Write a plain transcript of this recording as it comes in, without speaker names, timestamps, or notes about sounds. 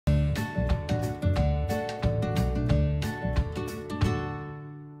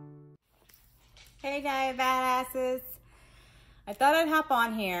Hey guys, badasses. I thought I'd hop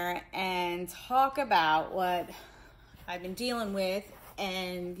on here and talk about what I've been dealing with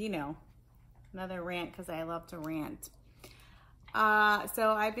and, another rant because I love to rant.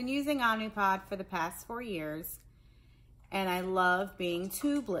 So I've been using Omnipod for the past 4 years and I love being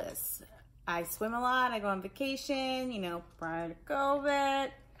tubeless. I swim a lot, I go on vacation, prior to COVID.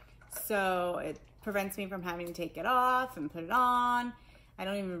 So it prevents me from having to take it off and put it on. I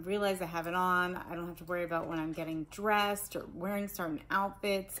don't even realize I have it on. I don't have to worry about when I'm getting dressed or wearing certain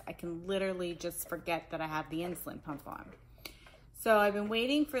outfits. I can literally just forget that I have the insulin pump on. So I've been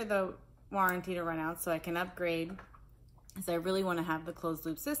waiting for the warranty to run out so I can upgrade because I really want to have the closed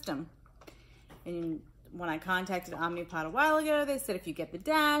loop system. And when I contacted Omnipod a while ago, they said if you get the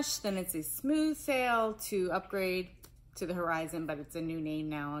Dash, then it's a smooth sail to upgrade to the Horizon, but it's a new name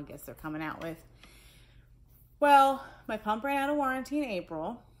now I guess they're coming out with. Well, my pump ran out of warranty in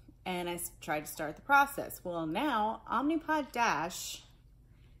April, and I tried to start the process. Well, now Omnipod Dash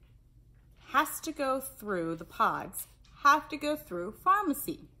has to go through, the pods have to go through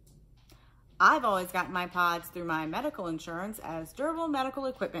pharmacy. I've always gotten my pods through my medical insurance as durable medical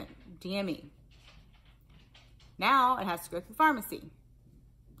equipment, DME. Now it has to go through pharmacy.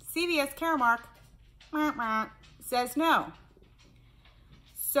 CVS Caremark says no.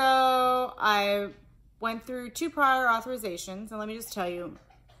 So I went through 2 prior authorizations, and let me just tell you,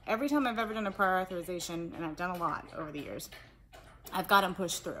 every time I've ever done a prior authorization, and I've done a lot over the years, I've got them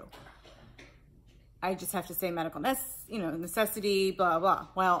pushed through. I just have to say medical necessity, blah, blah.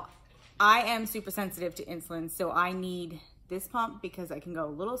 Well, I am super sensitive to insulin, so I need this pump because I can go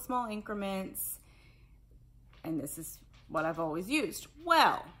little small increments, and this is what I've always used.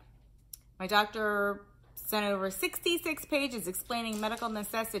 Well, my doctor sent over 66 pages explaining medical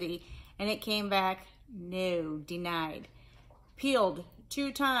necessity, and it came back no, denied. Peeled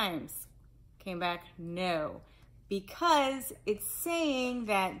 2 times, came back no, because it's saying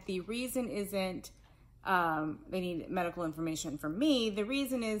that the reason isn't they need medical information from me. The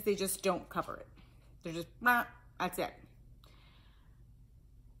reason is they just don't cover it. They're just, that's it.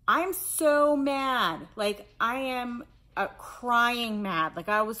 I'm so mad. Like, I am crying mad. Like,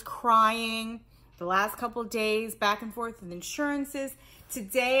 I was crying the last couple of days back and forth with insurances.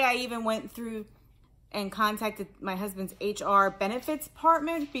 Today, I even went through and contacted my husband's HR benefits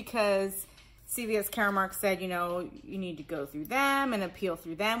department because CVS Caremark said, you need to go through them and appeal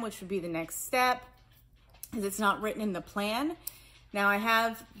through them, which would be the next step because it's not written in the plan. Now, I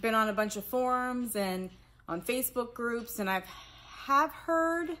have been on a bunch of forums and on Facebook groups, and I have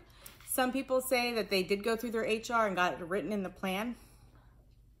heard some people say that they did go through their HR and got it written in the plan.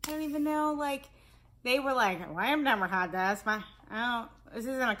 I don't even know, they were like, well, I've never had this. This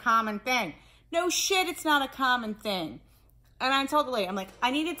isn't a common thing. No shit, it's not a common thing. And I told the lady, I'm like,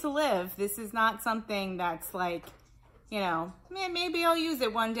 I need it to live. This is not something that's like, maybe I'll use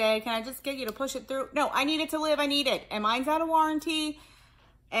it one day. Can I just get you to push it through? No, I need it to live. I need it. And mine's out of warranty.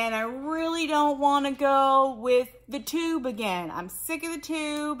 And I really don't want to go with the tube again. I'm sick of the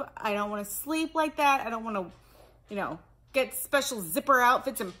tube. I don't want to sleep like that. I don't want to, get special zipper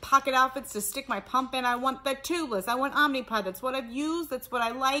outfits and pocket outfits to stick my pump in. I want the tubeless. I want Omnipod. That's what I've used. That's what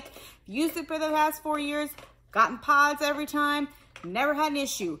I like. Used it for the past 4 years. Gotten pods every time. Never had an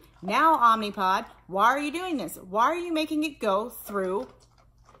issue. Now Omnipod, why are you doing this? Why are you making it go through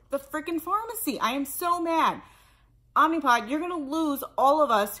the freaking pharmacy? I am so mad. Omnipod, you're going to lose all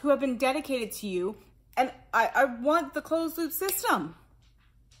of us who have been dedicated to you. And I want the closed loop system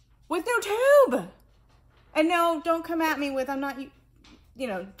with no tube. And no, don't come at me with, I'm not,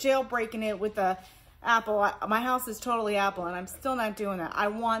 jailbreaking it with the Apple. My house is totally Apple, and I'm still not doing that. I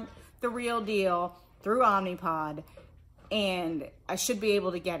want the real deal through Omnipod, and I should be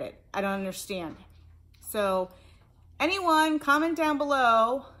able to get it. I don't understand. So, anyone, comment down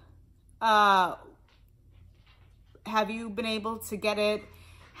below. Have you been able to get it?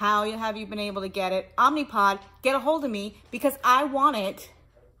 How have you been able to get it? Omnipod, get a hold of me, because I want it.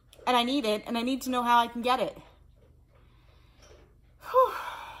 And I need it, and I need to know how I can get it. Whew.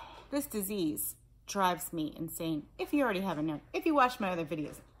 This disease drives me insane. If you already haven't known, if you watch my other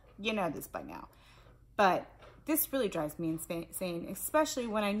videos, you know this by now. But this really drives me insane, especially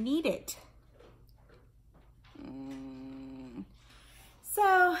when I need it.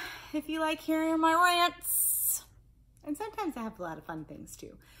 So, if you like hearing my rants, and sometimes I have a lot of fun things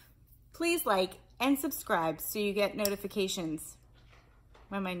too, please like and subscribe so you get notifications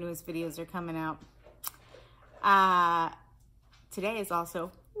when my newest videos are coming out. Today is also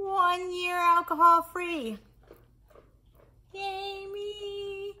 1 year alcohol free. Yay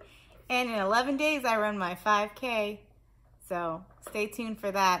me. And in 11 days I run my 5K. So stay tuned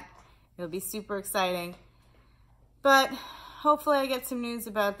for that. It'll be super exciting. But hopefully I get some news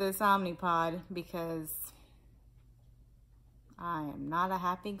about this Omnipod because I am not a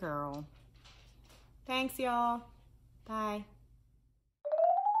happy girl. Thanks, y'all. Bye.